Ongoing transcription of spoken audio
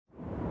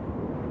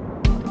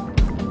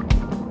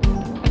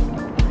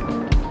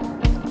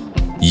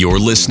You're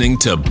listening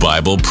to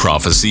Bible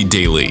Prophecy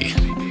Daily,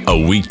 a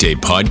weekday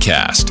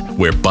podcast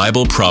where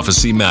Bible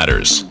prophecy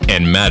matters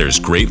and matters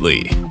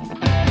greatly.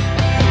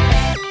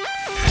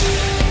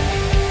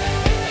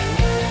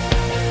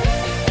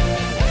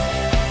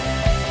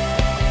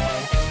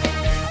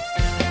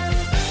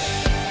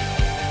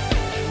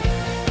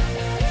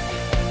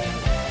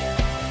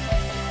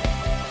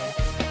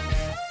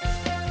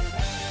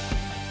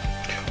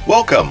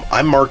 Welcome,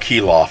 I'm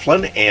Marquis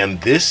Laughlin, and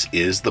this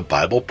is the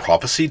Bible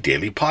Prophecy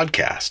Daily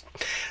Podcast.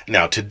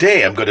 Now,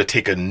 today I'm going to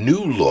take a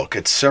new look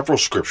at several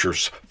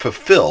scriptures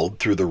fulfilled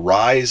through the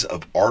rise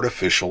of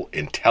artificial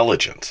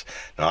intelligence.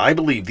 Now, I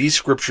believe these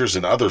scriptures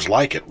and others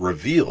like it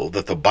reveal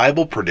that the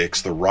Bible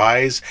predicts the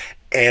rise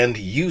and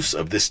use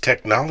of this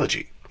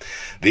technology.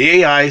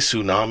 The AI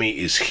tsunami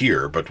is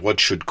here, but what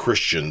should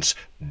Christians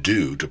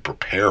do to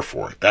prepare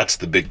for it? That's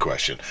the big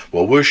question.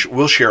 Well,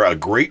 we'll share a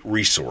great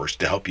resource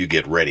to help you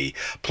get ready,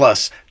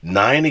 plus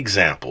 9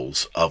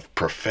 examples of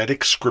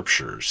prophetic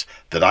scriptures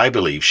that I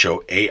believe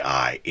show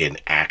AI in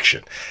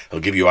action. It'll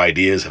give you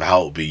ideas of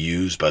how it will be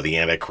used by the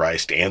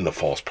Antichrist and the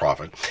false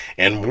prophet,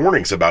 and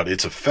warnings about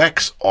its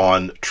effects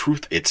on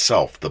truth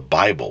itself, the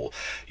Bible.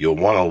 You'll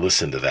want to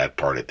listen to that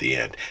part at the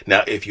end.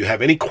 Now, if you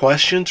have any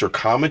questions or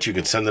comments, you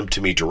can send them to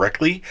me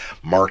directly,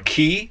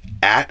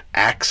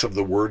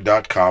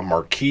 marquis@actsoftheword.com,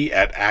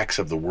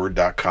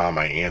 marquis@actsoftheword.com.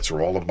 I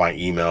answer all of my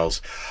emails.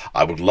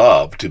 I would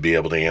love to be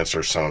able to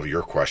answer some of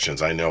your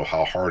questions. I know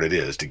how hard it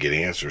is to get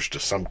answers to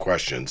some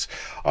questions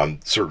on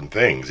certain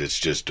things. It's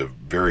just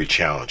very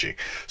challenging.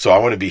 So I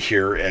want to be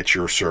here at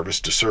your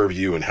service to serve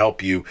you and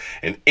help you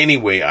in any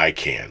way I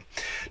can.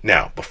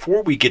 Now,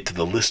 before we get to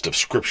the list of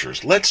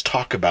scriptures, let's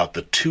talk about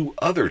the 2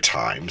 other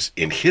times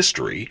in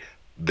history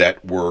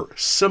that were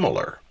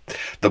similar.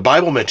 The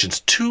Bible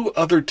mentions 2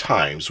 other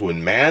times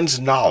when man's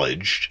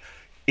knowledge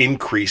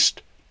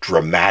increased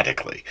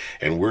dramatically,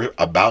 and we're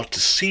about to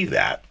see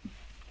that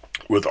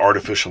with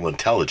artificial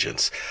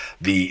intelligence.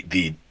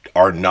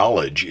 Our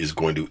knowledge is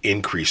going to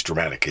increase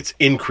dramatically. It's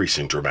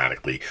increasing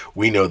dramatically.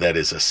 We know that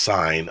is a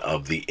sign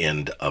of the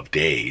end of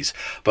days.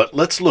 But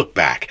let's look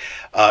back.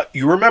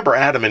 You remember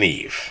Adam and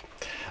Eve.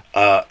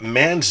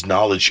 Man's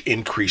knowledge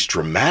increased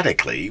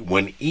dramatically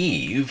when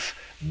Eve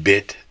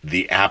bit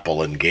the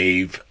apple and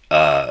bit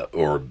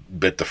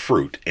the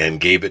fruit and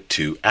gave it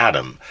to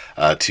Adam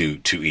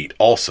to eat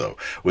also.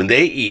 When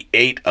they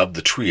ate of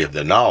the tree of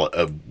the knowledge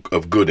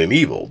of good and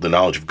evil, the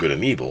knowledge of good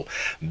and evil,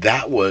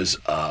 that was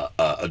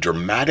a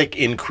dramatic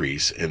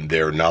increase in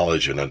their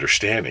knowledge and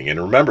understanding. And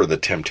remember, the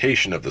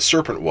temptation of the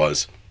serpent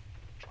was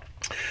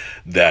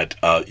that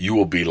you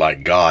will be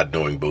like God,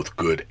 knowing both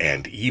good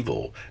and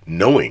evil,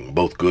 knowing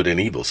both good and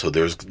evil. So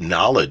there's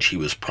knowledge he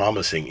was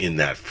promising in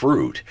that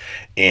fruit,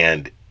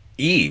 and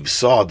Eve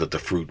saw that the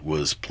fruit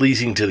was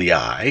pleasing to the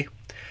eye,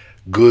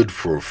 good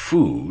for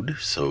food,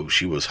 so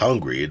she was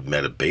hungry, it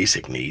met a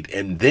basic need,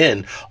 and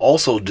then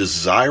also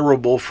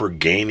desirable for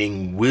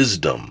gaining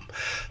wisdom.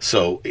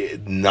 So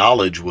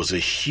knowledge was a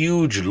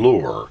huge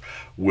lure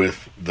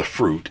with the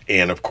fruit,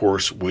 and of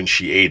course when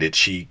she ate it,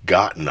 she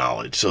got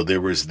knowledge. So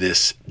there was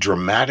this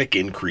dramatic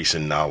increase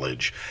in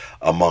knowledge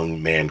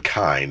among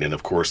mankind, and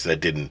of course that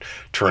didn't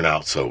turn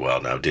out so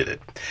well, now did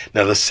it?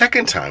 Now, the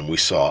second time we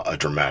saw a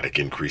dramatic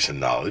increase in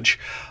knowledge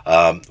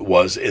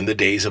was in the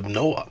days of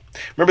Noah.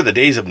 Remember the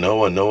days of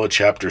Noah, Noah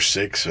chapter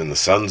 6, and the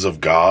sons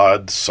of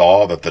God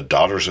saw that the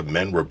daughters of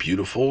men were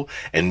beautiful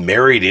and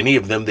married any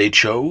of them they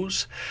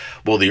chose?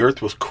 Well, the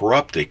earth was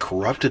corrupt. They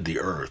corrupted the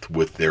earth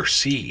with their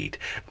seed,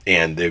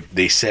 and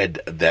they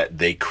said that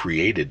they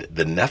created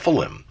the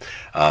Nephilim,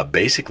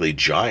 basically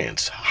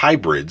giants,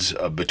 hybrids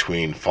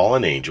between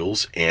fallen angels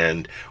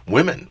and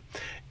women.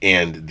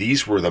 And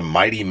these were the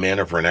mighty men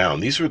of renown.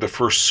 These were the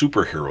first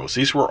superheroes.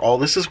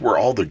 This is where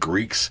all the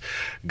Greeks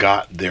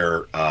got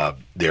their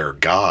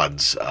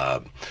gods.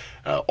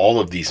 All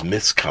of these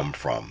myths come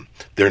from.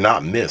 They're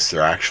not myths.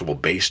 They're actual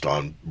based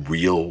on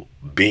real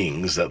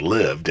beings that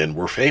lived and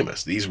were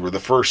famous. These were the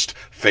first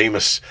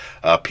famous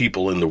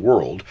people in the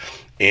world.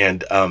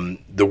 And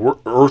the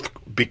earth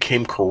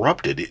became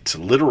corrupted. It's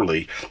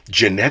literally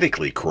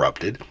genetically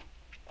corrupted.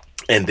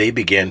 And they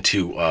began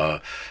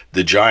to,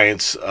 the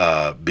giants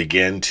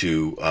began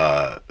to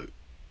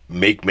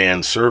make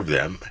man serve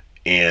them.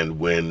 And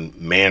when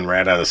man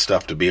ran out of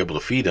stuff to be able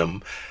to feed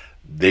them,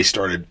 they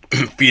started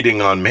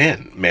feeding on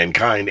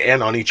mankind,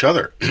 and on each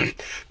other.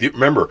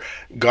 Remember,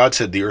 God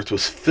said the earth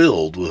was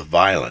filled with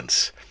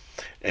violence,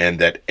 and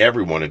that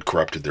everyone had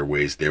corrupted their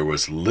ways. There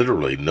was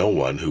literally no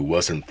one who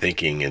wasn't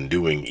thinking and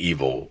doing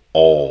evil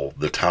all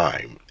the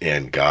time.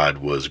 And God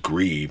was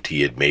grieved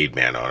he had made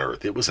man on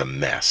earth. It was a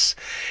mess,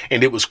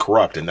 and it was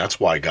corrupt. And that's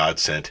why God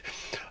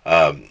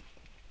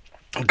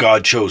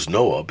chose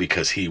Noah,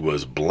 because he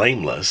was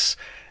blameless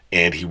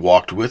and he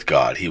walked with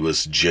God. He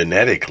was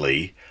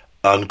genetically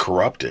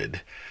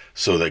uncorrupted,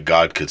 so that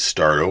God could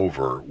start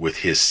over with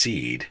his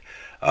seed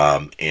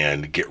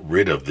and get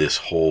rid of this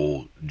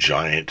whole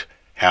giant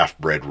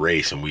half-bred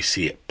race, and we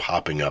see it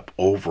popping up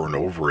over and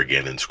over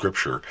again in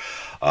Scripture,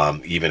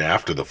 even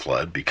after the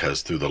flood,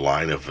 because through the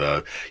line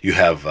of you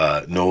have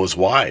Noah's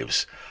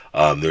wives.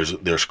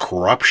 There's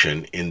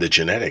corruption in the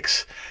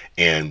genetics,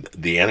 and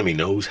the enemy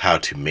knows how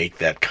to make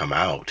that come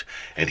out,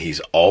 and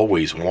he's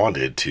always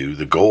wanted to.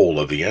 The goal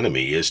of the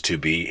enemy is to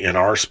be in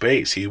our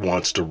space. He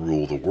wants to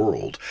rule the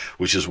world,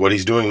 which is what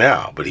he's doing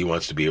now, but he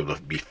wants to be able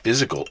to be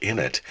physical in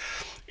it.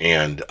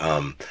 And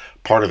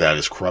part of that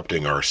is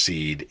corrupting our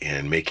seed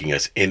and making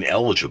us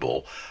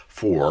ineligible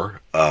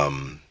for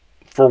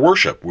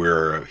worship,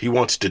 where he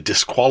wants to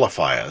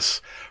disqualify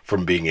us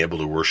from being able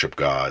to worship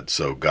God,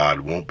 so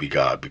God won't be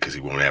God because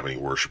he won't have any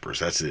worshipers.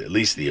 That's at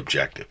least the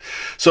objective.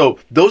 So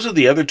those are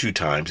the other two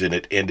times, and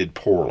it ended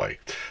poorly.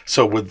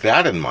 So with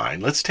that in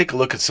mind, let's take a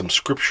look at some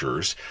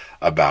scriptures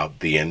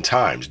about the end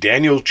times.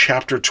 Daniel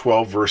chapter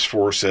 12 verse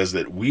 4 says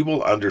that we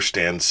will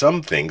understand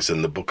some things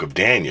in the book of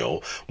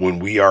Daniel when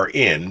we are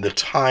in the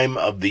time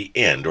of the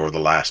end, or the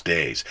last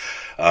days.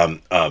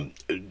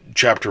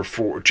 Chapter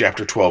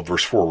 12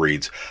 verse 4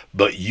 reads,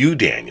 "But you,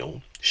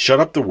 Daniel,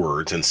 shut up the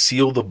words and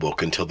seal the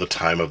book until the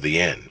time of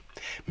the end.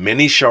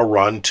 Many shall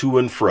run to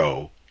and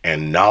fro,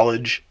 and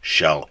knowledge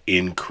shall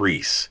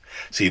increase."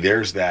 See,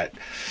 there's that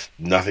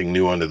nothing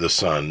new under the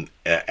sun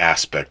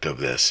aspect of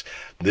this.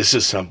 This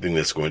is something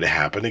that's going to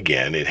happen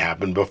again. It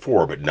happened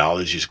before, but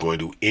knowledge is going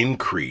to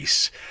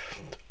increase.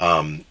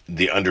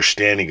 The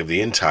understanding of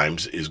the end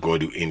times is going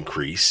to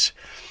increase.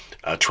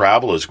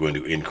 Travel is going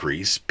to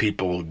increase.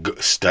 People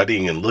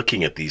studying and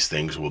looking at these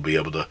things will be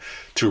able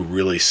to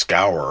really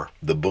scour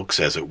the books,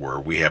 as it were.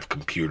 We have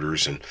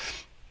computers and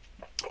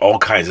all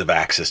kinds of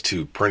access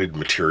to printed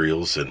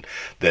materials and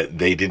that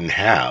they didn't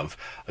have,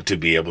 to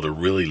be able to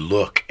really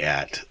look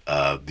at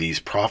these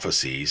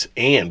prophecies.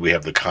 And we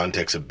have the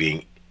context of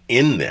being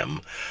in them,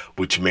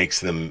 which makes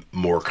them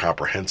more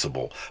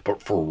comprehensible.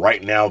 But for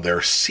right now,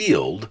 they're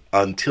sealed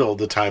until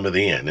the time of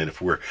the end. And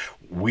if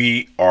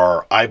we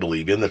are, I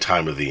believe, in the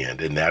time of the end,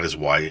 and that is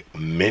why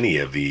many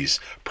of these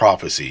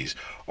prophecies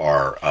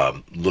are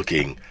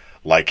looking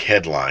like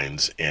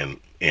headlines and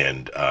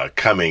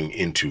coming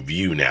into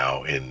view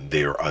now, and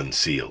they are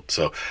unsealed.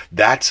 So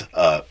that's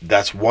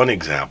one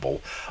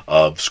example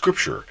of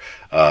Scripture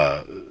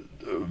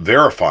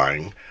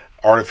verifying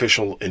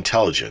artificial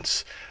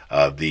intelligence.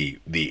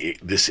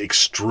 This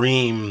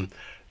extreme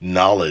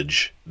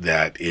knowledge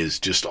that is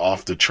just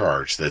off the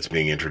charts that's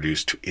being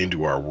introduced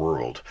into our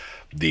world.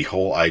 The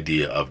whole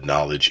idea of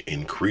knowledge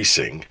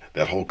increasing,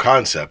 that whole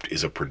concept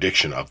is a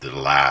prediction of the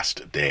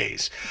last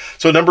days.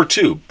 So number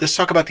 2, let's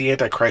talk about the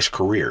Antichrist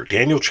career.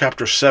 Daniel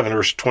chapter 7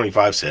 verse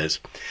 25 says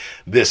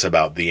this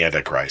about the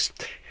Antichrist: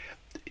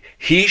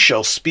 "He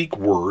shall speak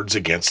words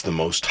against the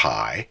Most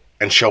High,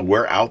 and shall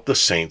wear out the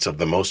saints of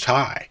the Most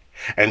High,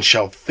 and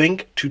shall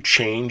think to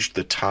change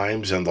the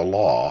times and the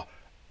law,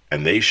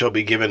 and they shall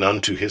be given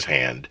unto his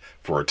hand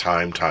for a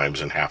time,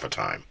 times, and half a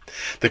time."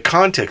 The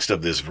context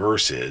of this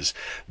verse is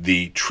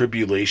the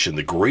tribulation,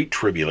 the great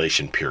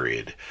tribulation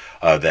period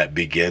that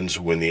begins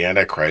when the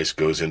Antichrist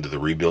goes into the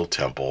rebuilt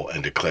temple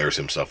and declares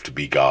himself to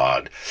be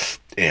God,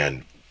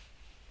 and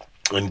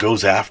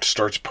goes after,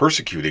 starts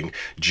persecuting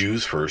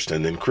Jews first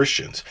and then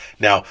Christians.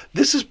 Now,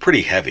 this is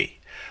pretty heavy.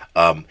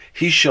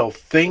 He shall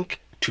think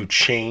to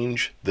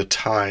change the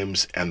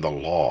times and the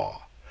law.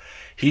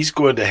 He's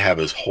going to have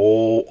a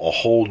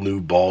whole new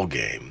ball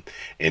game,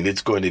 and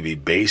it's going to be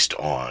based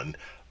on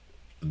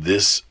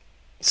this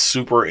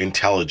super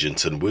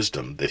intelligence and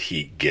wisdom that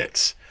he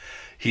gets.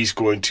 He's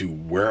going to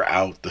wear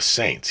out the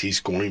saints. He's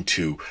going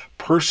to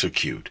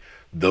persecute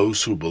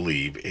those who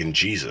believe in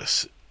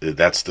Jesus.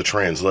 That's the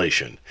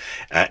translation.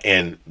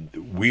 And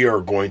we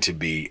are going to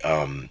be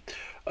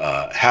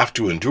have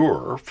to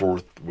endure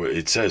for,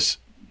 it says,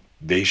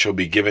 they shall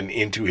be given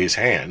into his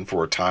hand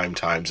for a time,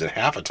 times, and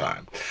half a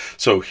time.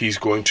 So he's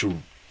going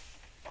to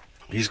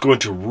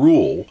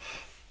rule,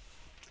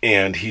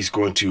 and he's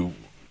going to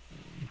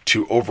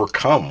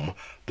overcome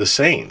the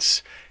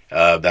saints.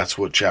 That's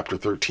what chapter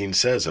 13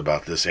 says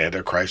about this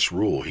Antichrist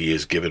rule. He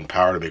is given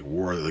power to make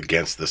war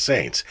against the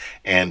saints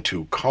and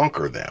to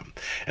conquer them.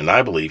 And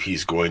I believe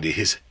he's going to,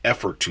 his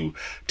effort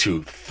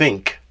to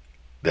think,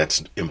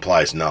 that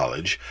implies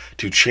knowledge,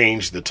 to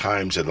change the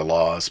times and the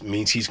laws,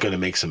 means he's going to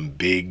make some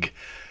big,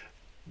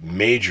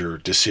 major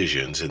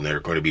decisions, and they're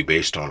going to be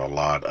based on a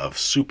lot of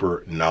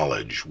super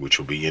knowledge, which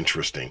will be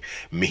interesting.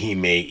 He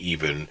may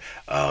even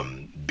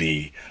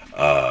be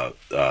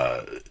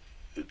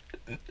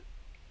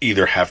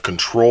either have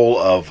control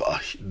of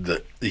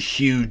the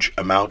huge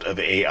amount of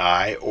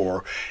AI,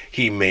 or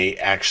he may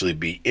actually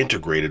be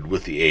integrated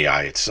with the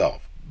AI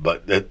itself.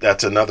 But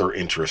that's another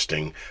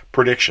interesting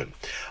prediction.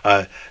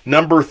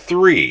 Number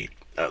 3,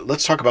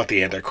 let's talk about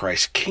the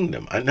Antichrist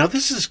kingdom. Now,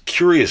 this is a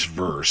curious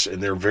verse,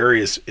 and there are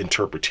various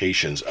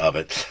interpretations of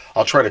it.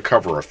 I'll try to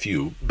cover a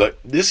few, but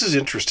this is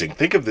interesting.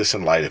 Think of this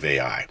in light of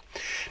AI.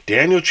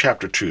 Daniel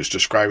chapter 2 is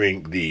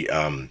describing the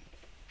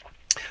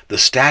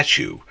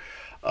statue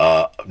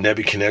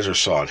Nebuchadnezzar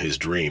saw in his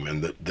dream,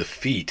 and the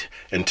feet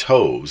and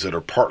toes that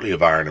are partly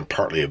of iron and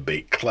partly of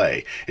baked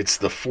clay. It's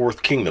the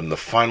fourth kingdom, the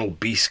final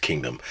beast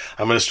kingdom.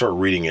 I'm going to start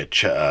reading it.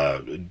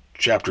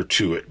 Chapter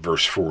 2 at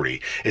verse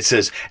 40. It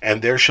says,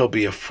 "And there shall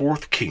be a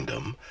fourth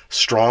kingdom,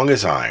 strong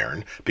as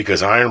iron,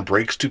 because iron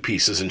breaks to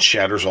pieces and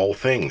shatters all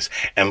things.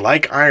 And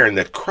like iron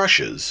that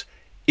crushes,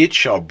 it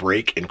shall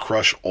break and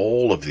crush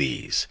all of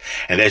these.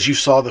 And as you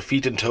saw the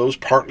feet and toes,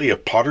 partly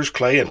of potter's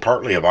clay and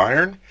partly of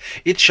iron,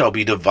 it shall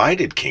be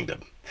divided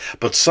kingdom.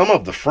 But some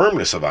of the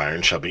firmness of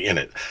iron shall be in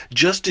it,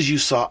 just as you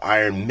saw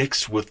iron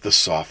mixed with the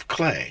soft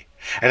clay.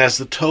 And as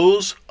the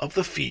toes of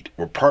the feet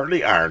were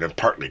partly iron and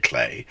partly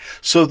clay,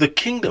 so the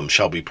kingdom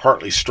shall be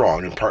partly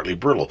strong and partly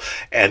brittle.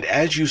 And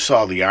as you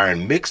saw the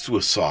iron mixed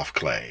with soft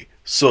clay,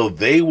 so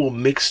they will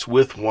mix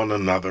with one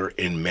another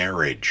in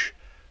marriage,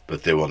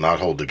 but they will not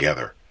hold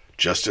together,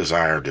 just as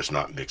iron does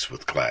not mix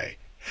with clay."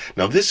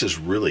 Now this is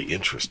really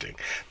interesting.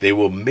 They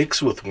will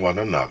mix with one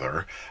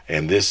another,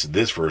 and this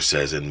verse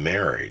says in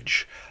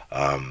marriage,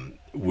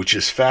 which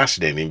is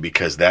fascinating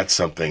because that's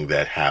something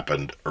that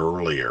happened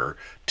earlier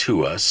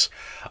to us.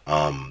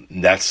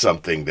 That's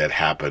something that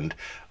happened.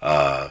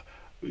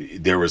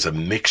 There was a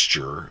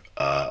mixture,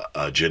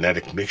 a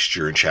genetic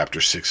mixture in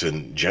chapter 6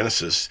 in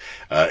Genesis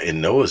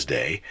in Noah's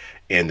day,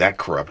 and that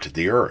corrupted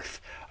the earth.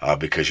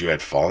 Because you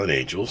had fallen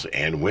angels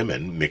and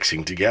women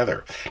mixing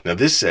together. Now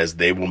this says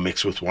they will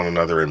mix with one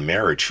another in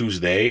marriage.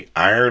 Who's they?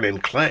 Iron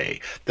and clay.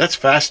 That's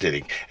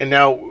fascinating. And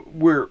now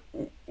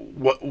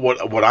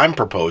what I'm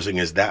proposing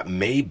is that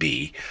may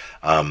be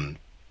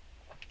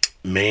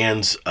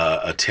man's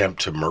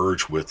attempt to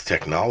merge with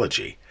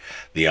technology.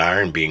 The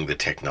iron being the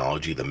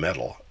technology, the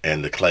metal,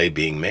 and the clay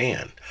being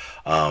man.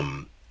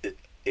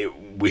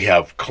 We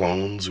have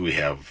clones, we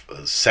have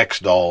sex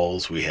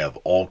dolls, we have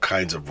all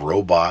kinds of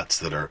robots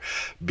that are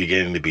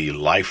beginning to be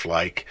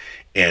lifelike.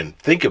 And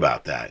think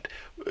about that.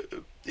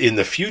 In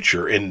the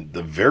future, in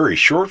the very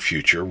short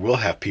future, we'll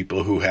have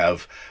people who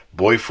have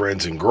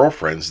boyfriends and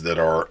girlfriends that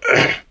are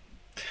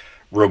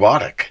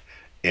robotic,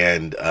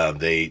 and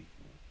they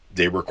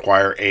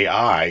require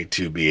AI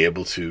to be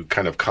able to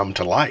kind of come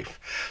to life.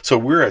 So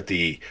we're at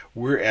the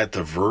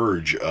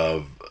verge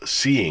of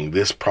seeing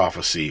this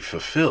prophecy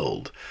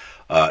fulfilled.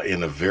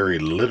 In a very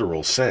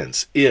literal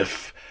sense,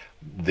 if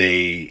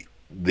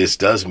this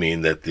does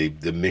mean that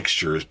the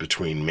mixture is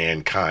between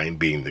mankind,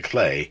 being the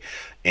clay,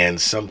 and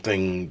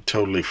something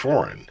totally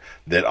foreign,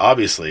 that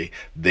obviously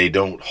they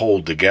don't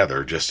hold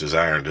together, just as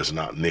iron does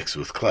not mix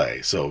with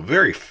clay. So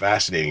very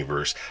fascinating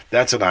verse.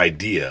 That's an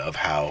idea of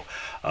how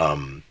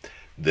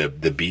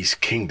the beast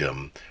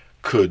kingdom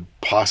could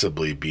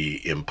possibly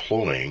be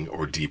employing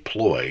or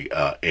deploy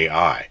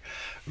AI.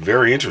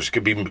 Very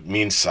interesting. Could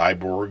mean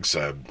cyborgs.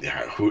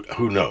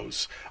 Who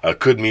knows?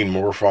 Could mean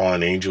more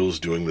fallen angels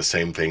doing the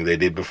same thing they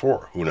did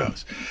before. Who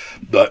knows?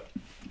 But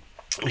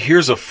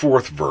here's a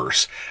fourth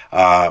verse,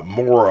 a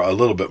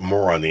little bit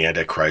more on the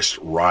Antichrist's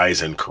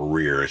rise and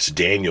career. It's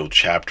Daniel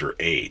chapter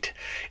 8,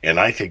 and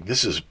I think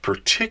this is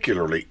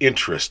particularly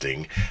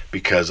interesting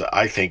because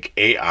I think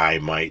AI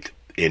might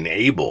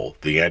enable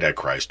the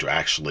Antichrist to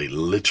actually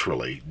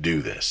literally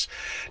do this.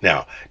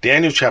 Now,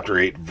 Daniel chapter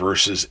 8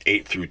 verses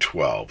 8 through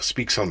 12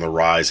 speaks on the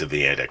rise of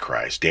the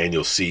Antichrist.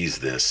 Daniel sees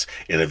this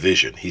in a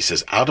vision. He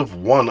says, "Out of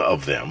one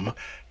of them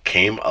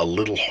came a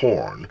little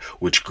horn,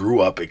 which grew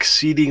up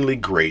exceedingly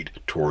great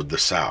toward the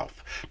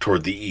south,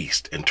 toward the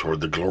east, and toward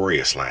the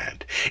glorious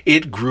land.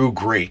 It grew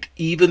great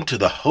even to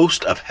the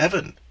host of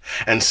heaven,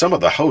 and some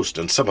of the host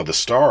and some of the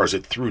stars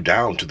it threw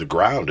down to the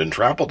ground and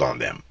trampled on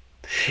them.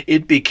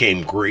 It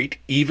became great,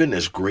 even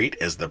as great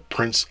as the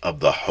prince of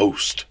the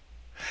host.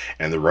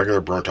 And the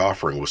regular burnt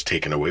offering was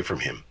taken away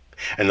from him,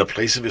 and the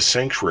place of his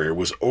sanctuary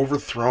was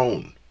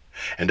overthrown,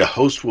 and a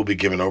host will be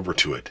given over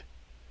to it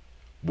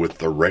with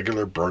the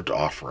regular burnt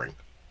offering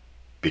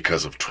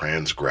because of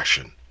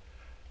transgression.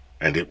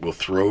 And it will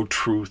throw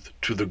truth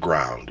to the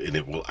ground, and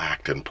it will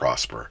act and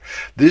prosper."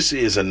 This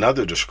is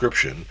another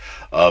description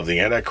of the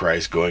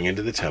Antichrist going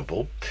into the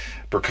temple,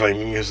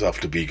 proclaiming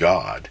himself to be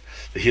God,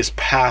 his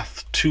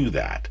path to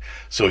that.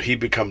 So he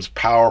becomes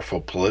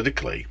powerful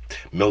politically,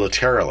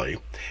 militarily,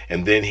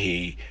 and then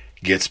he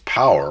gets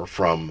power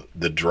from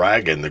the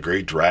dragon, the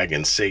great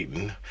dragon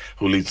Satan,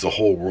 who leads the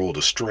whole world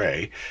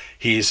astray.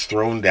 He is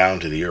thrown down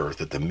to the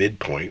earth at the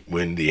midpoint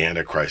when the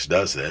Antichrist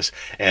does this,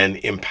 and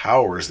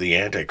empowers the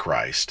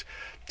Antichrist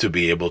to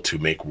be able to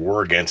make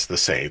war against the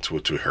saints,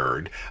 which we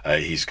heard.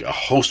 A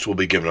host will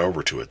be given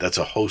over to it. That's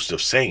a host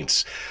of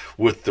saints.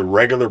 With the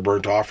regular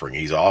burnt offering,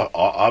 he's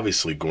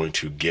obviously going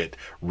to get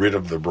rid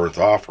of the burnt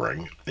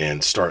offering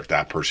and start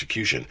that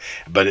persecution.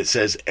 But it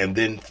says, and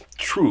then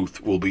truth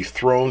will be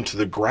thrown to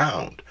the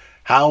ground.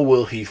 How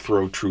will he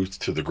throw truth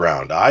to the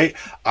ground?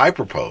 I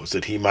propose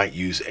that he might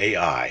use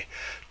AI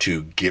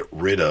to get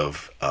rid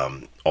of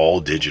all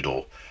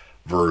digital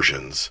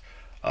versions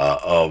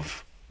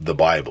of the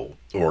Bible,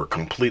 or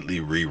completely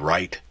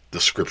rewrite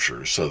the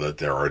scriptures so that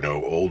there are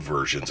no old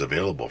versions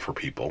available for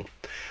people.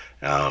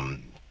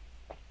 And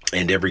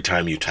every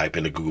time you type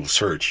in a Google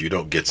search, you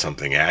don't get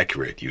something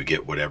accurate. You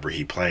get whatever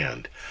he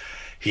planned.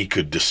 He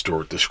could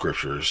distort the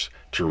scriptures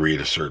to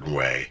read a certain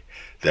way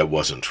that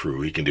wasn't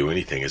true. He can do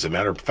anything. As a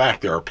matter of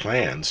fact, there are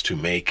plans to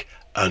make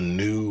a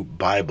new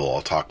Bible.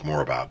 I'll talk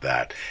more about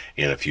that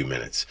in a few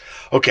minutes.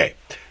 Okay,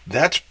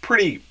 that's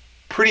pretty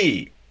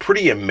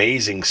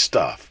amazing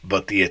stuff.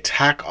 But the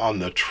attack on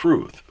the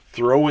truth,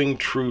 throwing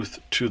truth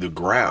to the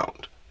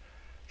ground,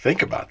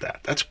 think about that.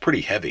 That's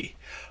pretty heavy.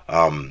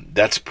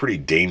 That's pretty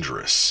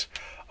dangerous.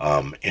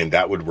 And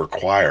that would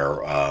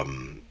require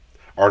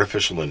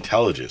artificial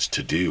intelligence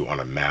to do on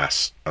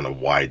a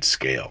wide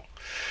scale.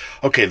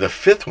 Okay, the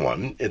fifth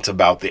one, it's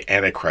about the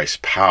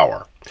Antichrist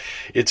power.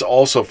 It's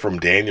also from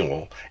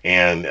Daniel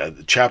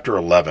and chapter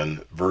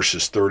 11,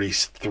 verses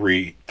 36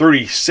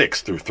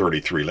 through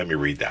 33. Let me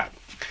read that.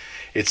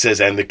 It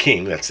says, "And the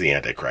king," that's the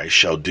Antichrist,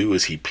 "shall do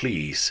as he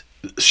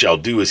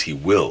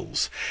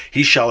wills.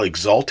 He shall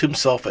exalt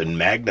himself and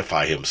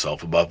magnify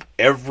himself above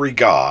every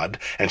god,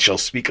 and shall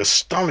speak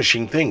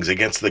astonishing things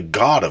against the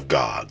God of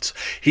gods.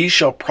 He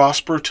shall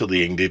prosper till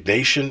the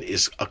indignation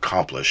is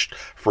accomplished,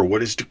 for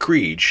what is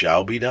decreed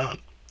shall be done.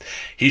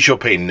 He shall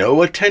pay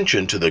no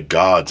attention to the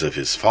gods of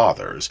his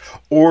fathers,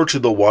 or to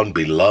the one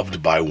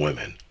beloved by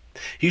women.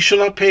 He shall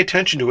not pay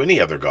attention to any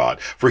other god,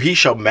 for he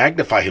shall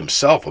magnify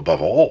himself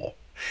above all.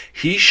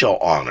 He shall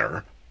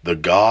honor the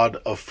God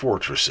of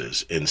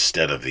fortresses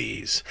instead of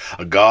these.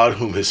 A God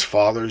whom his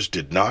fathers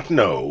did not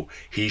know,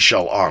 he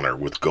shall honor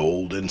with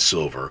gold and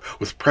silver,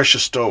 with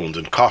precious stones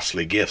and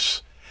costly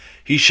gifts.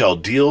 He shall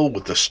deal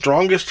with the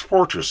strongest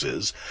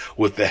fortresses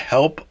with the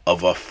help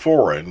of a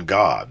foreign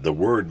god." The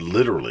word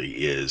literally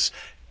is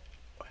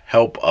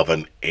help of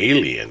an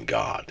alien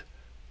god.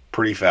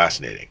 Pretty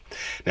fascinating.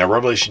 Now,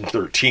 Revelation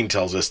 13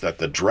 tells us that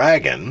the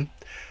dragon,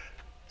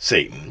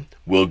 Satan,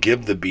 will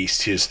give the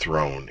beast his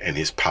throne and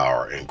his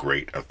power and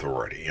great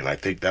authority. And I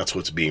think that's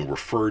what's being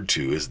referred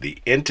to as the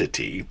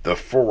entity, the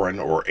foreign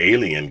or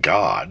alien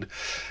god,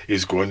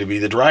 is going to be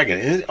the dragon.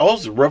 And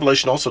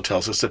Revelation also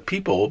tells us that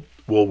people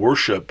will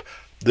worship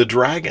the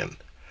dragon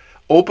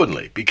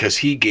openly because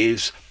he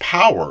gives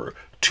power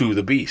to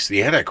the beast,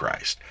 the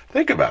Antichrist.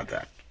 Think about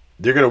that.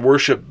 They're going to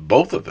worship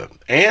both of them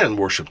and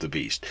worship the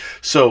beast.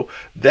 So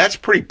that's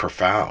pretty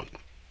profound.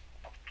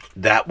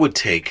 That would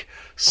take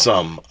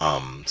some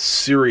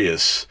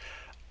serious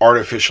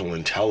artificial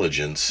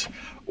intelligence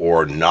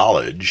or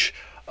knowledge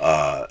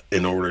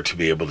in order to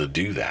be able to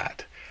do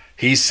that.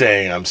 He's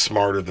saying, "I'm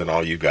smarter than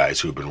all you guys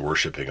who've been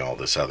worshiping all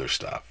this other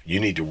stuff. You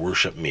need to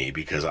worship me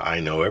because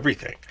I know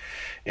everything.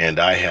 And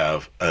I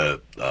have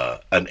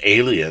an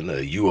alien,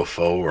 a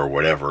UFO or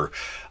whatever,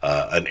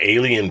 an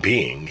alien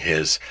being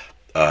has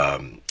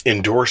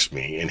endorsed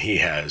me, and he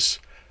has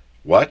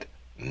what?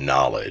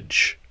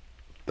 Knowledge.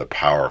 The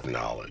power of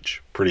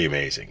knowledge." Pretty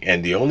amazing.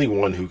 And the only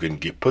one who can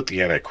put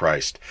the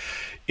Antichrist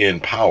in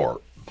power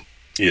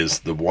is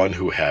the one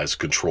who has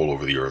control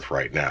over the earth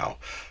right now,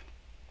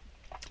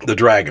 the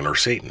dragon or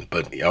Satan.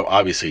 But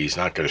obviously he's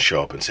not going to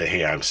show up and say,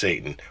 "Hey, I'm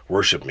Satan,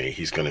 worship me."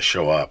 He's going to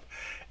show up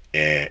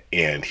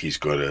and he's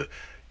going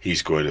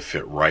to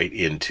fit right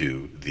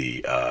into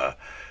the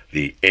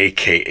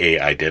AKA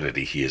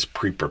identity he has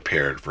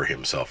pre-prepared for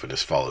himself and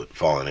his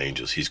fallen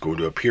angels. He's going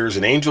to appear as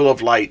an angel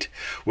of light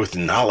with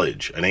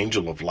knowledge, an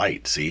angel of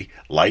light. See,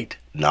 light,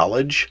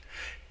 knowledge.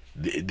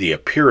 The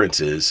appearance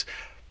is,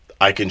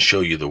 I can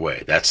show you the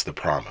way. That's the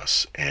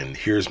promise. And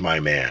here's my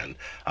man.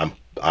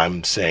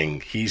 I'm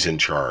saying he's in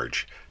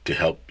charge to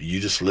help you.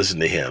 Just listen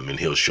to him and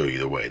he'll show you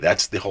the way.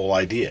 That's the whole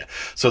idea.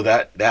 So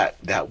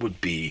that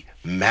would be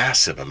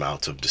massive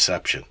amounts of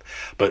deception.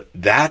 But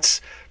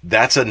that's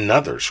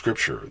another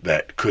scripture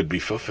that could be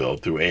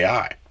fulfilled through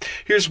AI.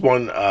 Here's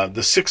one,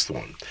 the sixth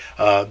one,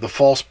 the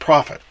false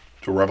prophet.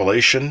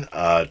 Revelation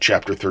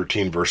chapter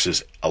 13,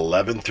 verses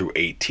 11 through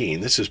 18.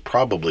 This is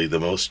probably the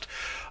most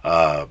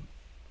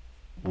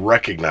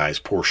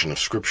recognized portion of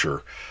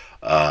scripture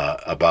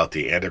about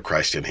the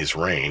Antichrist and his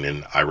reign,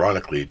 and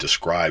ironically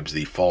describes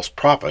the false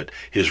prophet,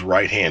 his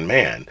right-hand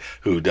man,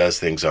 who does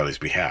things on his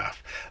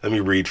behalf. Let me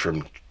read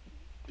from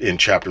in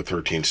chapter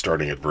 13,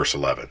 starting at verse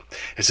 11.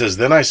 It says,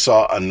 "Then I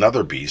saw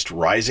another beast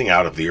rising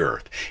out of the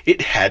earth.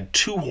 It had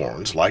 2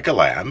 horns like a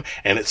lamb,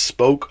 and it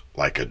spoke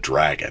like a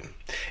dragon.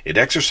 It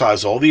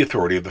exercised all the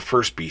authority of the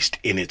first beast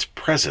in its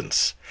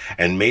presence,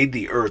 and made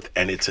the earth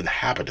and its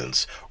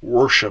inhabitants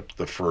worship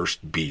the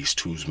first beast,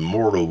 whose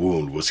mortal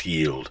wound was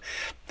healed.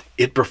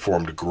 It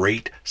performed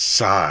great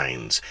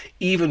signs,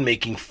 even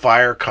making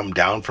fire come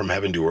down from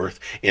heaven to earth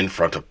in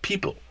front of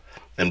people.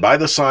 And by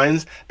the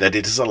signs that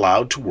it is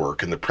allowed to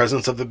work in the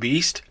presence of the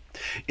beast,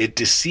 it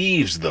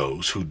deceives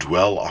those who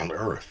dwell on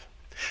earth,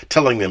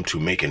 telling them to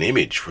make an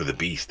image for the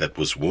beast that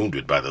was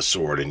wounded by the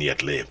sword and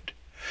yet lived.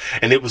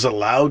 And it was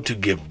allowed to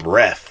give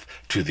breath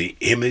to the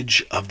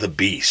image of the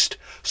beast,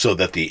 so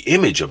that the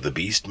image of the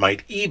beast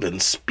might even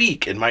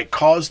speak and might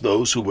cause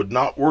those who would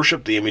not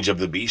worship the image of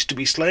the beast to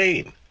be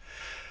slain."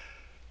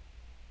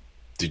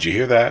 Did you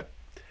hear that?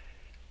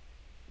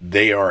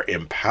 They are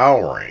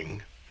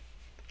empowering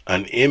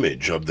an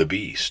image of the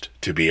beast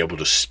to be able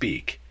to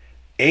speak.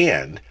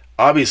 And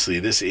obviously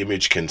this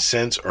image can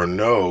sense or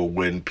know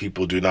when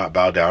people do not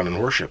bow down and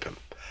worship him.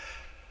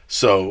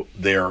 So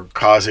they're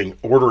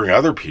ordering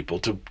other people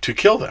to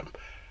kill them.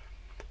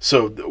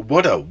 So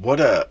what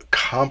a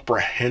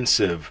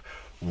comprehensive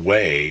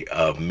way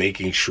of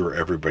making sure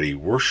everybody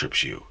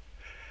worships you.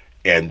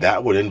 And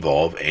that would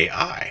involve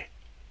AI.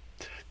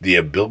 The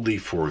ability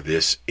for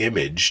this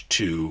image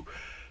to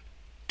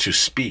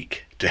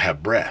speak, to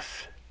have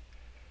breath,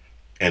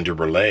 and to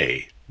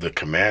relay the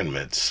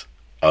commandments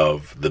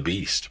of the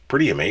beast.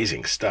 Pretty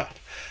amazing stuff.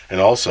 And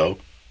also,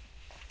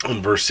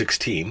 in verse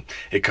 16,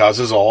 it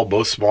causes all,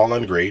 both small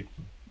and great,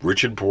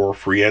 rich and poor,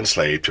 free and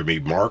slave, to be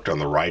marked on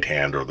the right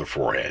hand or the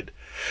forehead,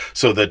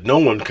 so that no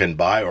one can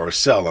buy or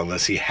sell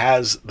unless he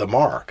has the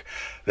mark.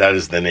 That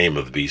is the name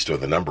of the beast, or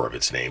the number of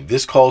its name.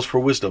 This calls for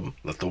wisdom.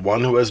 Let the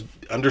one who has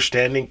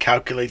understanding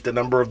calculate the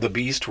number of the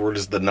beast, for it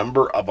is the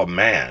number of a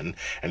man,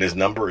 and his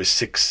number is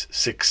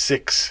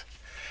 666.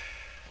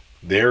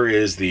 There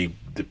is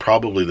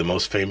probably the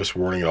most famous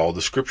warning in all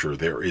the scripture.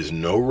 There is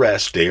no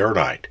rest day or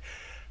night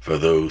for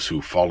those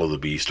who follow the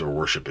beast or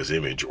worship his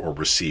image or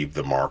receive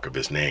the mark of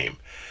his name.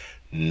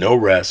 No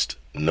rest,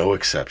 no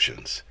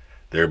exceptions.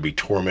 There be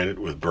tormented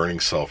with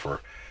burning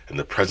sulfur in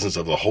the presence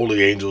of the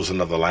holy angels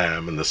and of the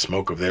Lamb, and the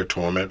smoke of their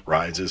torment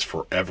rises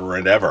forever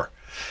and ever.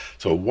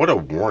 So what a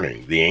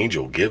warning the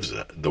angel gives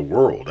the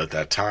world at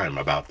that time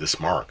about this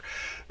mark.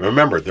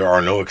 Remember, there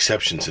are no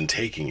exceptions in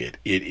taking it.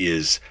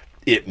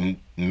 It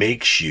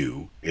makes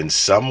you in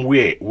some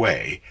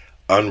way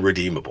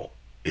unredeemable.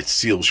 It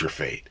seals your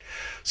fate.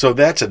 So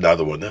that's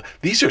another one.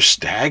 These are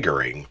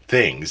staggering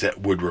things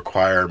that would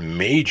require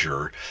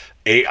major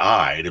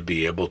AI to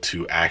be able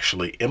to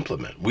actually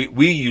implement.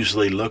 We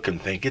usually look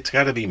and think it's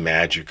got to be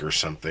magic or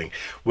something.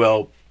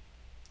 Well,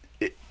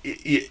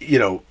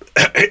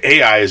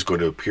 AI is going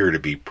to appear to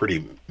be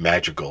pretty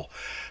magical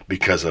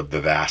because of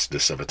the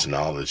vastness of its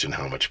knowledge and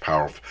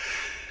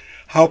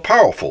how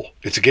powerful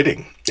it's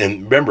getting.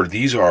 And remember,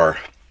 these are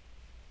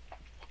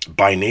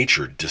by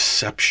nature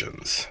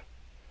deceptions.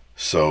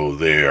 So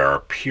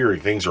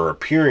things are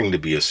appearing to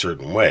be a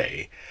certain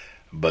way,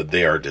 but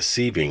they are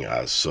deceiving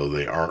us, so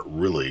they aren't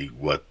really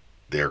what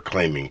they're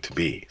claiming to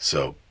be.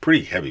 So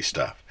pretty heavy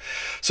stuff.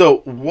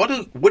 So what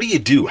do you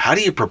do? How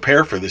do you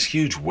prepare for this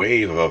huge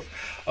wave of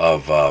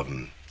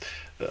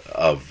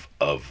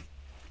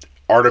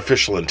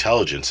artificial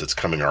intelligence that's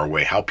coming our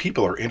way? How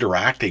people are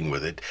interacting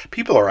with it?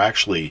 People are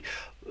actually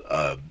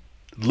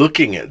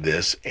looking at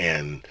this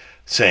and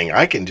saying,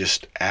 I can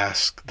just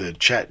ask the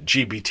chat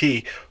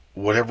GPT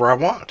whatever I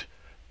want,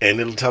 and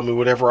it'll tell me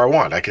whatever I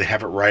want. I can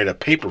have it write a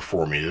paper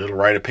for me. It'll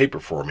write a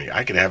paper for me.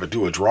 I can have it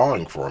do a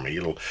drawing for me.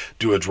 It'll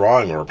do a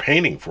drawing or a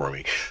painting for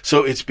me.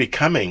 So it's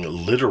becoming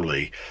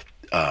literally,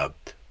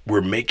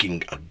 we're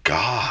making a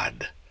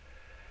god.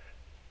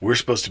 We're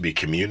supposed to be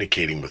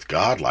communicating with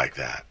God like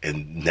that.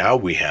 And now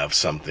we have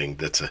something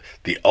that's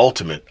the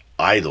ultimate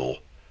idol,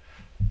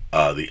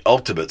 the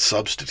ultimate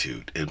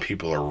substitute, and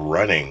people are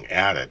running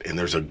at it. And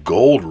there's a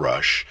gold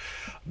rush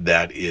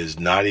that is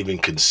not even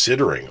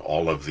considering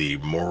all of the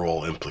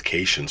moral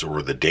implications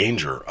or the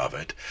danger of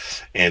it,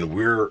 and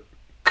we're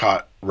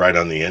caught right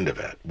on the end of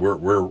it.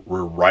 We're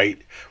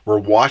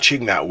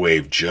watching that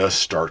wave just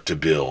start to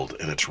build,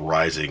 and it's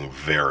rising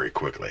very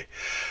quickly.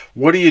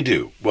 What do you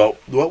do? Well,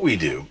 what we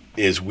do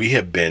is we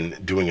have been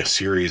doing a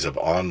series of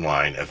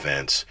online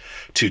events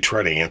to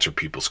try to answer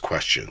people's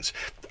questions.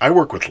 I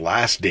work with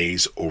Last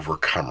Days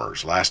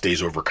Overcomers,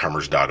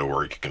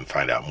 lastdaysovercomers.org. You can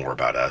find out more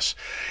about us.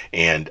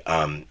 And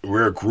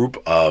we're a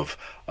group of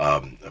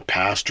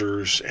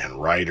pastors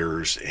and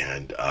writers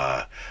and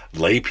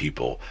lay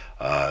people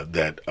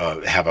that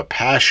have a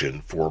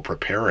passion for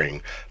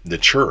preparing the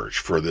church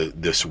for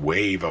this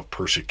wave of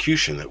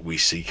persecution that we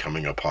see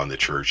coming upon the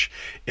church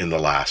in the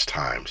last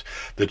times.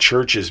 The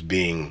church is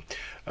being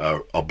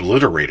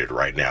obliterated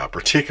right now,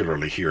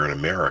 particularly here in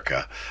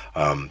America.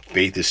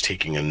 Faith is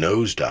taking a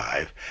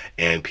nosedive,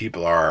 and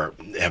people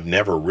have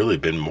never really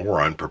been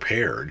more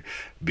unprepared,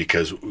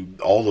 because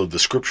all of the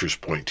scriptures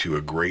point to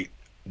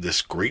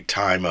this great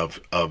time of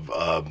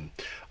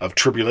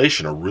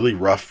tribulation, a really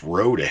rough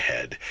road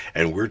ahead,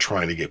 and we're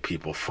trying to get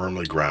people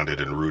firmly grounded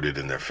and rooted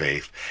in their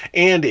faith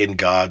and in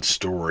God's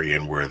story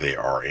and where they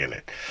are in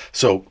it.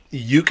 So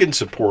you can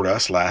support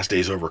us,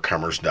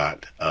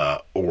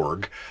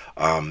 lastdaysovercomers.org,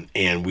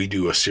 and we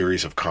do a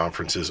series of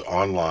conferences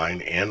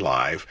online and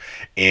live,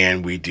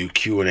 and we do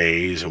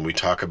Q&As, and we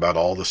talk about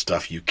all the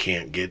stuff you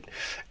can't get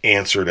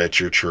answered at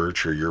your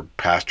church or your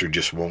pastor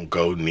just won't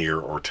go near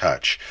or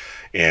touch.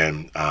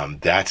 And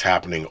that's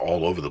happening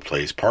all over the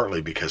place,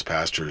 partly because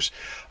pastors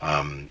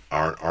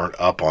aren't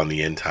up on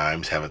the end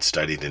times, haven't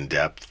studied in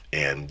depth,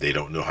 and they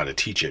don't know how to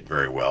teach it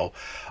very well.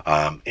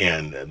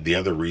 And the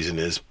other reason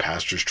is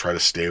pastors try to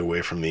stay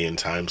away from the end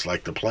times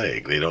like the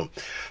plague.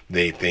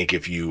 They think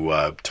if you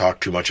talk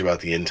too much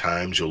about the end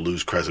times, you'll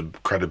lose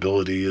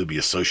credibility, you'll be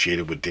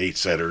associated with date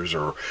setters,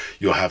 or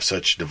you'll have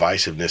such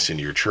divisiveness in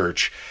your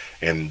church.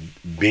 And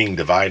being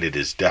divided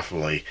is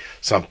definitely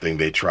something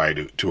they try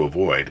to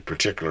avoid,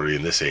 particularly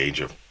in this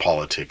age of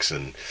politics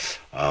and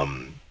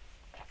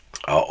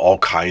all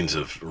kinds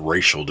of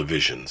racial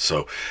divisions.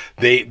 So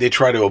they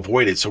try to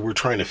avoid it. So we're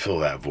trying to fill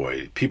that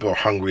void. People are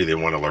hungry. They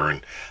want to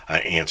learn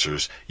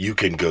answers. You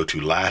can go to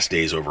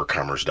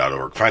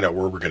lastdaysovercomers.org, find out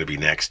where we're going to be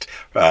next,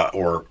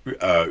 or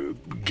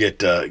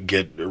get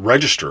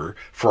register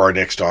for our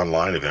next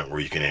online event where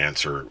we can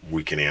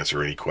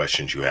answer any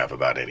questions you have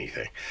about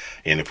anything.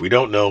 And if we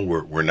don't know,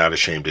 we're not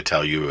ashamed to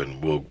tell you,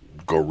 and we'll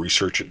go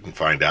research it and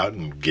find out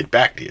and get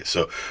back to you.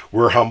 So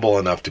we're humble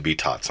enough to be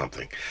taught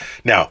something.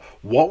 Now,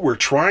 what we're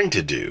trying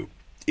to do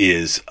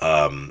is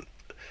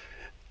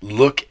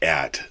look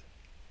at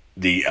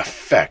the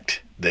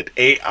effect that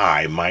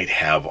AI might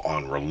have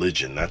on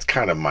religion. That's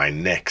kind of my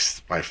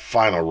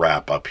final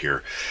wrap up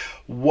here.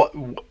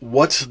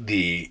 What's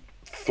the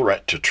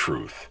threat to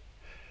truth?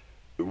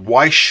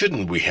 Why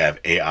shouldn't we have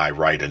AI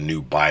write a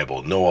new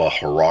Bible? Noah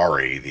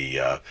Harari,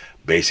 the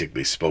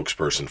basically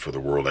spokesperson for the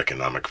World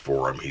Economic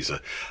Forum, he's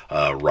a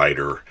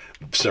writer.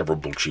 Several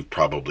books, you've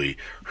probably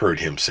heard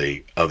him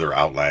say other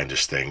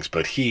outlandish things,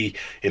 but he,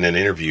 in an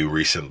interview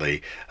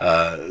recently,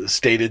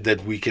 stated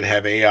that we can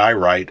have AI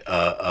write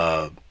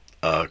a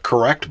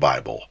correct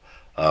Bible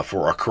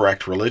for a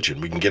correct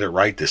religion. We can get it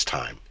right this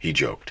time, he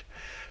joked,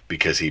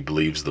 because he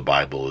believes the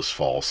Bible is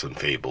false and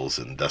fables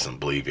and doesn't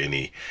believe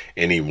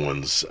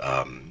anyone's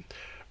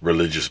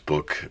religious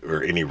book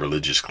or any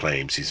religious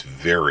claims. He's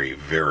very,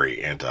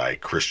 very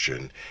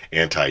anti-Christian,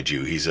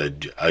 anti-Jew. He's a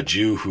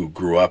Jew who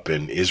grew up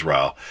in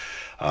Israel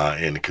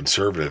in a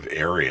conservative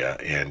area,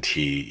 and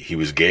he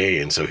was gay,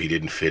 and so he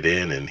didn't fit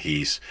in, and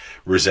he's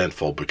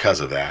resentful because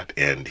of that,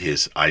 and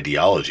his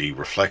ideology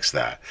reflects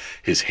that.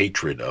 His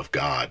hatred of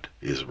God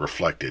is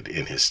reflected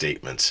in his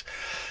statements.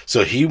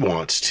 So he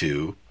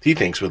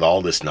thinks with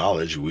all this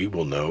knowledge, we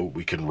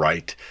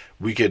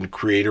can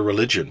create a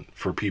religion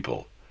for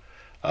people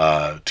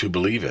to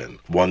believe in,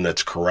 one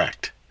that's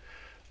correct.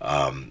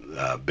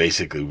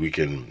 Basically, we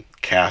can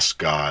cast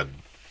God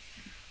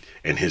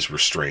and his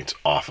restraints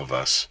off of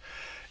us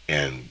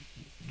and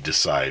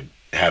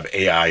have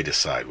AI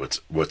decide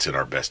what's in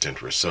our best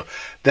interest. So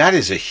that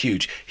is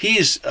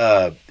he's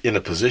in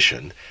a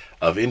position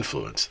of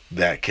influence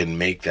that can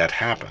make that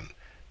happen.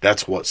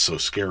 That's what's so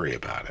scary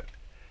about it.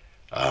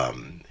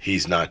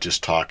 He's not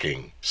just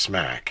talking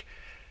smack.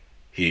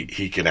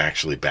 He can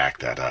actually back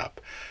that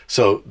up.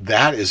 So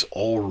that is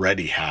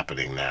already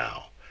happening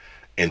now.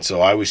 And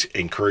so I always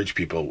encourage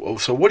people,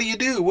 so what do you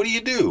do? What do you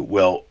do?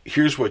 Well,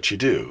 here's what you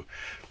do.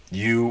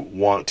 You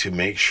want to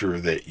make sure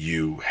that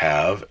you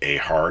have a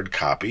hard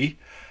copy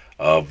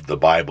of the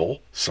Bible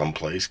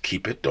someplace.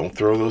 Keep it. Don't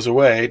throw those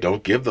away.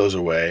 Don't give those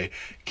away.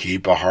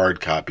 Keep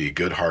a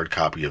good hard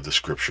copy of the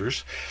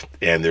scriptures.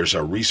 And there's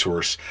a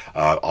resource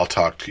I'll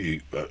talk to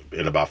you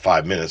in about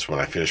 5 minutes when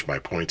I finish my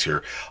points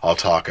here. I'll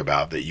talk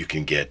about that you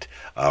can get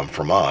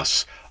from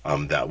us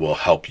that will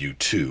help you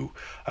too.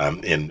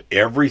 In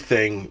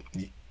everything,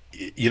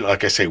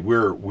 like I say,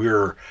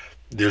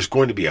 there's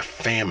going to be a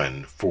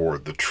famine for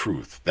the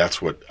truth.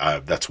 That's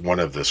one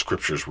of the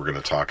scriptures we're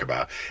going to talk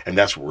about, and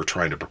that's what we're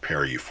trying to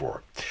prepare you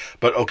for.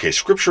 But okay,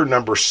 scripture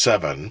number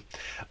 7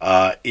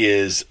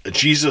 is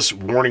Jesus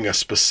warning us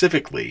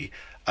specifically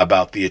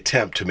about the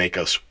attempt to make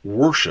us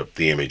worship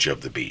the image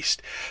of the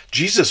beast.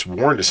 Jesus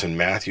warned us in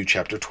Matthew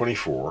chapter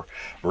 24,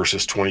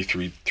 verses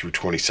 23 through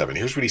 27.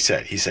 Here's what he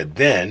said. He said,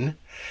 then,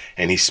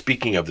 and he's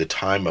speaking of the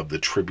time of the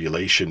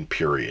tribulation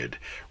period,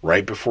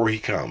 right before he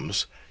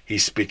comes.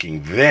 He's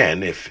speaking,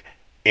 then, if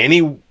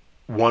anyone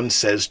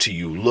says to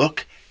you,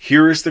 look,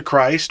 here is the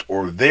Christ,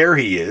 or there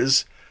he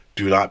is,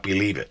 do not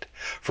believe it.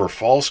 For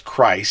false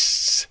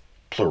Christs,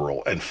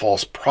 plural, and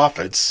false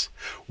prophets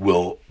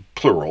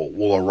plural,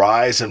 will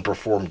arise and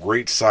perform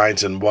great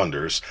signs and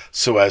wonders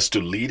so as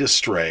to lead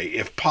astray,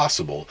 if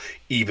possible,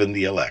 even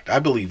the elect. I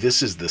believe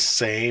this is the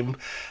same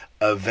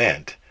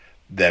event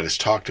that is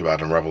talked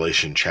about in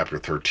Revelation chapter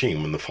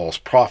 13, when the false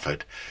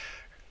prophet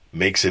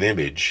makes an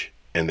image,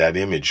 and that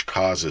image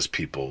causes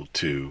people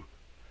to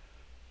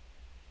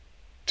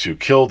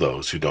kill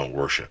those who don't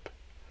worship.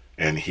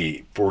 And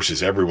he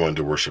forces everyone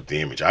to worship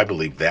the image. I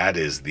believe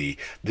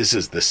this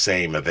is the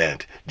same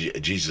event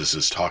Jesus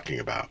is talking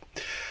about.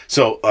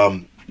 So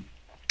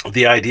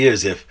the idea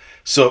is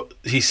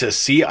he says,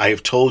 see, I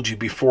have told you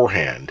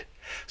beforehand.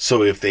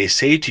 So if they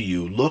say to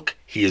you, look,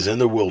 he is in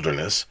the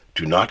wilderness,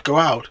 do not go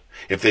out.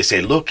 If they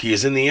say, look, he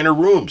is in the inner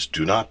rooms,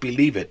 do not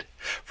believe it.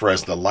 For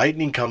as the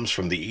lightning comes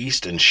from the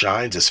east and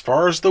shines as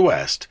far as the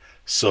west,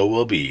 so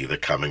will be the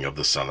coming of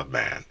the Son of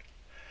Man.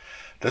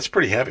 That's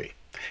pretty heavy.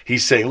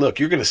 He's saying, look,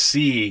 you're going to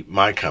see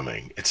my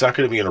coming. It's not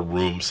going to be in a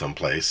room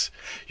someplace.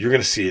 You're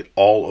going to see it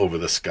all over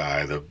the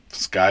sky. The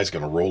sky's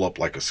going to roll up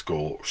like a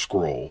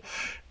scroll.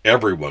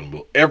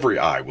 Every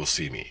eye will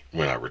see me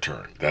when I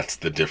return. That's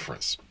the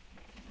difference.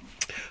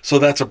 So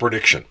that's a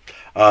prediction.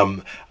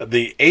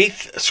 The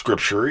 8th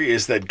scripture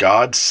is that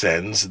God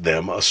sends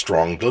them a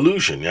strong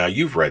delusion. Now,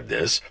 you've read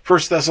this. 1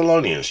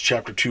 Thessalonians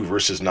chapter 2,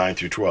 verses 9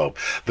 through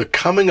 12. The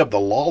coming of the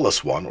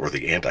lawless one, or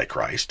the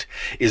Antichrist,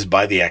 is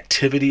by the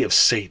activity of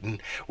Satan,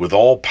 with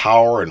all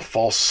power and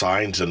false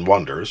signs and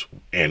wonders,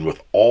 and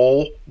with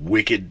all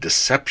wicked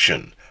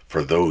deception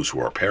for those who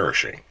are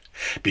perishing.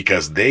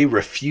 because they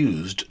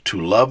refused to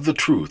love the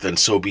truth and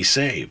so be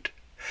saved.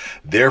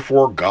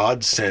 Therefore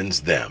God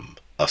sends them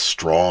a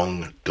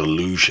strong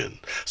delusion,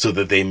 so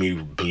that they may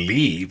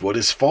believe what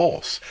is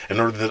false, in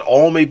order that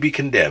all may be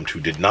condemned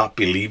who did not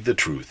believe the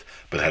truth,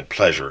 but had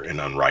pleasure in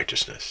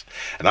unrighteousness.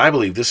 And I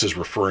believe this is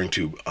referring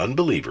to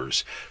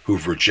unbelievers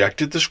who've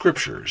rejected the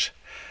scriptures,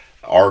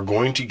 are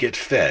going to get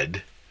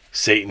fed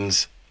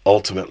Satan's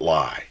ultimate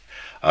lie.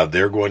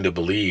 They're going to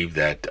believe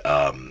that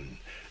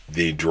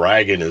the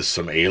dragon is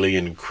some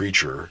alien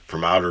creature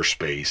from outer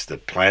space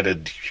that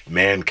planted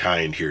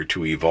mankind here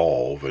to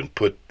evolve and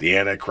put the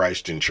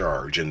Antichrist in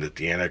charge, and that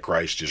the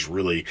Antichrist is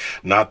really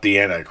not the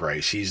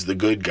Antichrist. He's the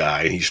good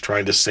guy, and he's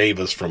trying to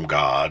save us from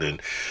God.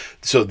 And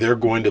so they're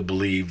going to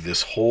believe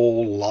this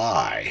whole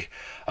lie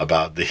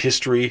about the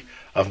history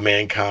of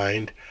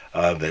mankind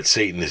that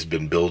Satan has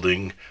been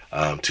building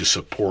to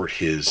support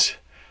his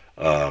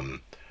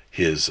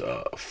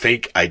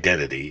fake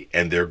identity,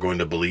 and they're going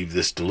to believe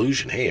this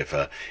delusion. Hey,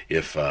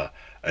 if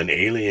an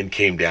alien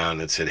came down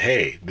and said,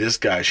 hey, this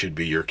guy should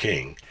be your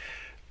king,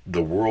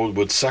 the world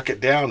would suck it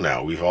down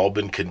now. We've all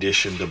been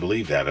conditioned to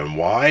believe that. And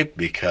why?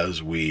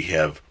 Because we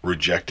have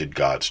rejected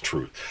God's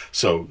truth.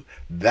 So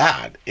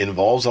that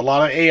involves a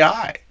lot of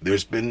AI.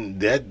 There's been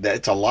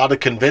that's a lot of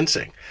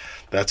convincing.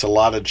 That's a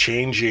lot of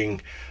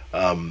changing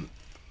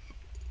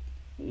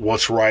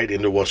what's right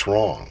into what's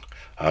wrong.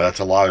 That's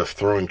a lot of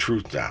throwing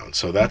truth down.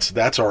 So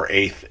that's our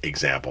 8th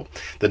example.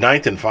 The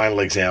 9th and final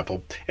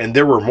example, and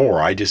there were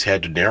more, I just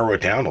had to narrow it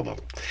down a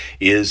little,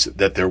 is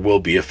that there will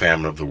be a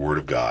famine of the Word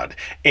of God.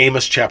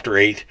 Amos chapter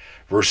 8,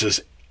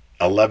 verses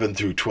 11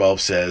 through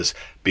 12 says,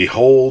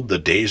 Behold, the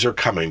days are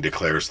coming,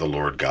 declares the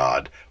Lord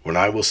God, when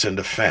I will send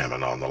a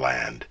famine on the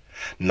land.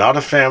 Not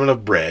a famine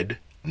of bread,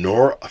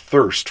 nor a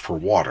thirst for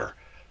water,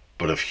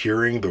 but of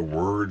hearing the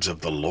words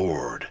of the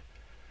Lord.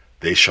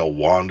 They shall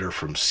wander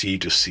from sea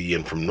to sea,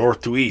 and from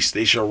north to east.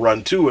 They shall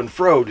run to and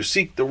fro to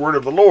seek the word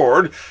of the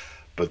Lord,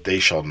 but they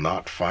shall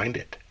not find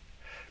it.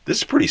 This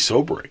is pretty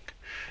sobering.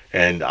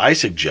 And I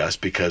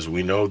suggest, because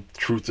we know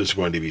truth is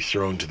going to be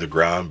thrown to the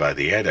ground by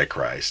the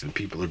Antichrist, and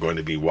people are going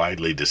to be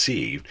widely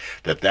deceived,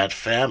 that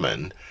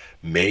famine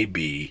may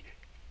be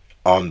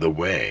on the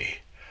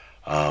way.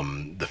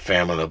 The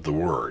famine of the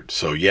word.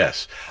 So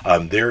yes,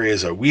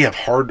 we have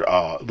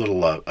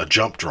a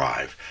jump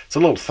drive. It's a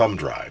little thumb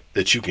drive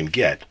that you can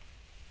get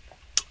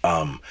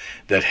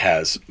that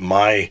has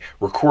my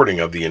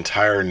recording of the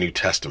entire New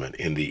Testament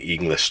in the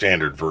English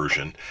Standard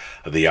Version,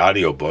 the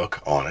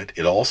audiobook on it.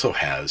 It also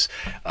has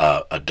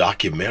a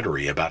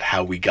documentary about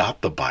how we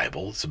got the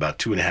Bible. It's about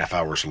 2.5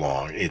 hours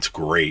long. It's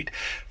great.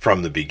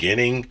 From the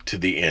beginning to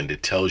the end,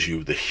 it tells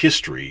you the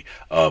history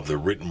of the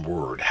written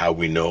word, how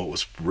we know it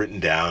was written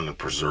down and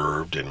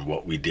preserved, and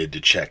what we did to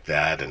check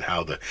that, and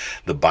how the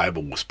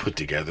Bible was put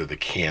together, the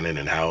canon,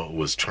 and how it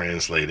was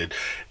translated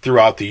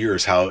throughout the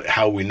years,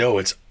 how we know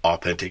it's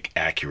authentic,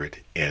 accurate,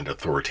 and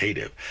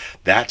authoritative.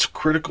 That's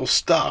critical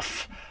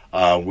stuff.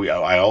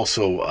 I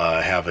also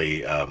have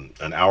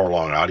an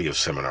hour-long audio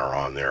seminar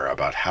on there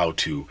about how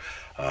to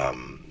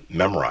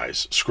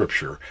memorize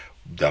Scripture.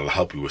 That'll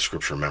help you with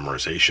Scripture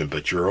memorization.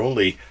 But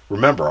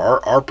remember,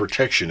 our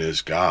protection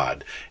is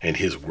God and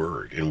His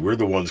Word, and we're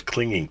the ones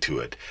clinging to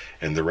it,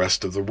 and the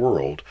rest of the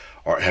world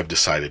have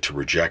decided to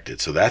reject it.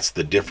 So that's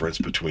the difference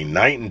between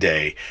night and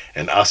day,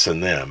 and us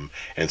and them.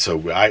 And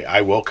so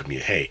I welcome you.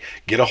 Hey,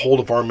 get a hold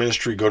of our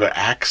ministry. Go to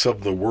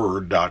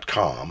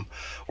actsoftheword.com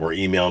or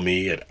email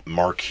me at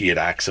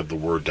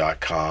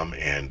marquis@actsoftheword.com,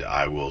 and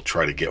I will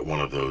try to get one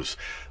of those.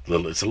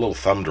 It's a little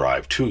thumb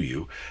drive to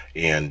you,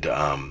 and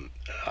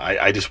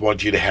I just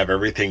want you to have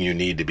everything you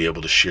need to be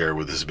able to share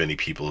with as many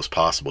people as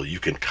possible. You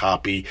can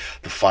copy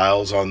the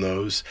files on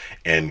those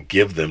and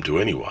give them to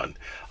anyone.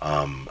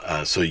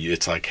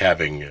 It's like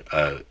having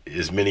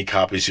as many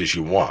copies as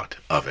you want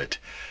of it,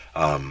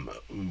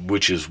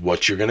 which is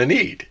what you're going to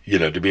need,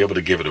 to be able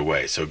to give it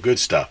away. So good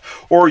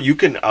stuff. Or you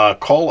can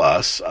call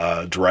us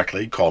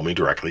directly. Call me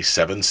directly,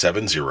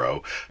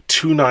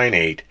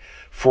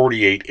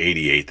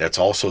 770-298-4888. That's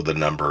also the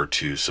number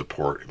to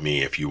support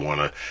me if you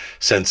want to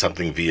send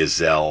something via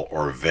Zelle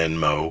or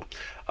Venmo.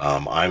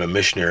 I'm a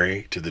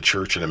missionary to the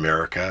church in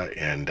America,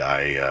 and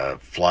I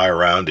fly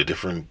around to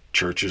different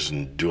churches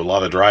and do a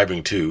lot of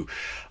driving too,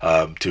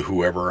 to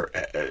whoever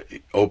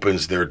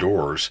opens their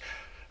doors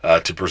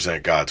to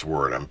present God's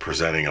Word. I'm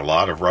presenting a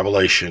lot of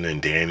Revelation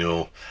and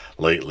Daniel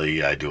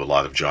lately. I do a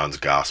lot of John's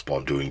Gospel.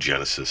 I'm doing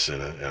Genesis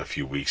in a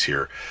few weeks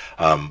here.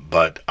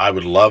 But I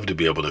would love to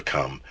be able to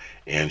come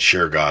and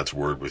share God's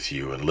Word with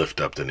you and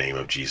lift up the name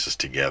of Jesus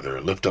together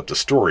and lift up the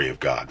story of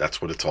God. That's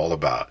what it's all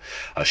about,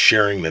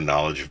 sharing the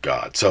knowledge of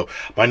God. So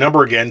my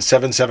number again,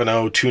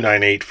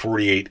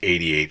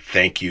 770-298-4888.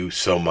 Thank you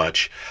so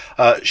much.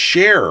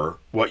 Share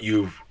what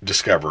you've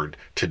discovered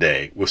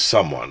today with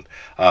someone.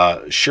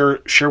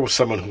 Share with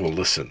someone who will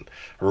listen.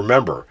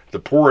 Remember, the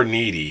poor and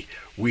needy,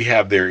 we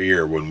have their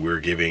ear when we're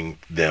giving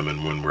them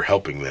and when we're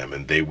helping them,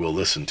 and they will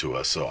listen to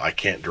us. So I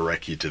can't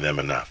direct you to them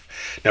enough.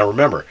 Now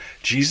remember,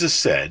 Jesus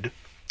said,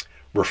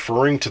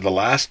 referring to the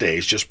last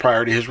days just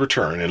prior to his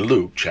return, in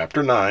Luke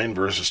chapter 9,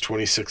 verses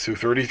 26 through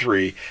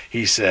 33,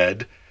 he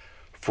said,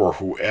 "For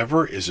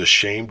whoever is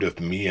ashamed of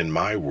me and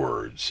my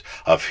words,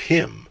 of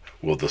him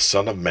will the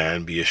Son of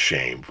Man be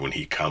ashamed when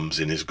he comes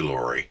in his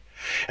glory,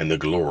 and the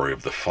glory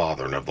of the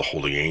Father and of the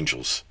holy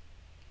angels."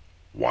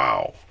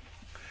 Wow.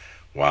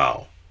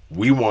 Wow.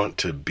 We want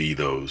to be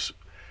those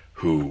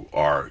who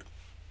are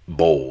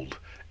bold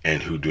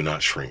and who do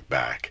not shrink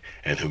back,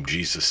 and whom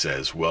Jesus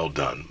says, "Well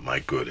done, my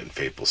good and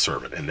faithful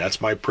servant." And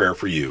that's my prayer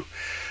for you,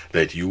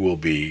 that you will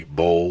be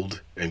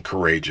bold and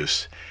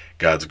courageous.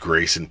 God's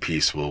grace and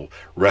peace will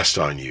rest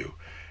on you,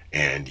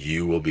 and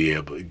you will be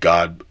able,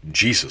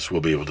 Jesus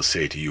will be able to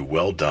say to you,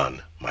 "Well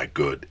done, my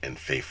good and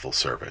faithful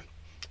servant."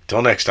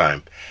 Till next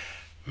time,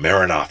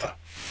 Maranatha.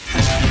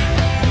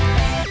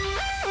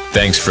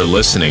 Thanks for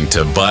listening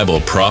to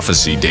Bible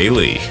Prophecy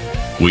Daily.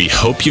 We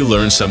hope you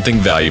learned something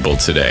valuable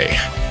today.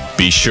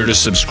 Be sure to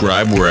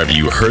subscribe wherever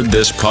you heard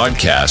this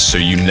podcast so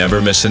you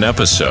never miss an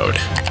episode.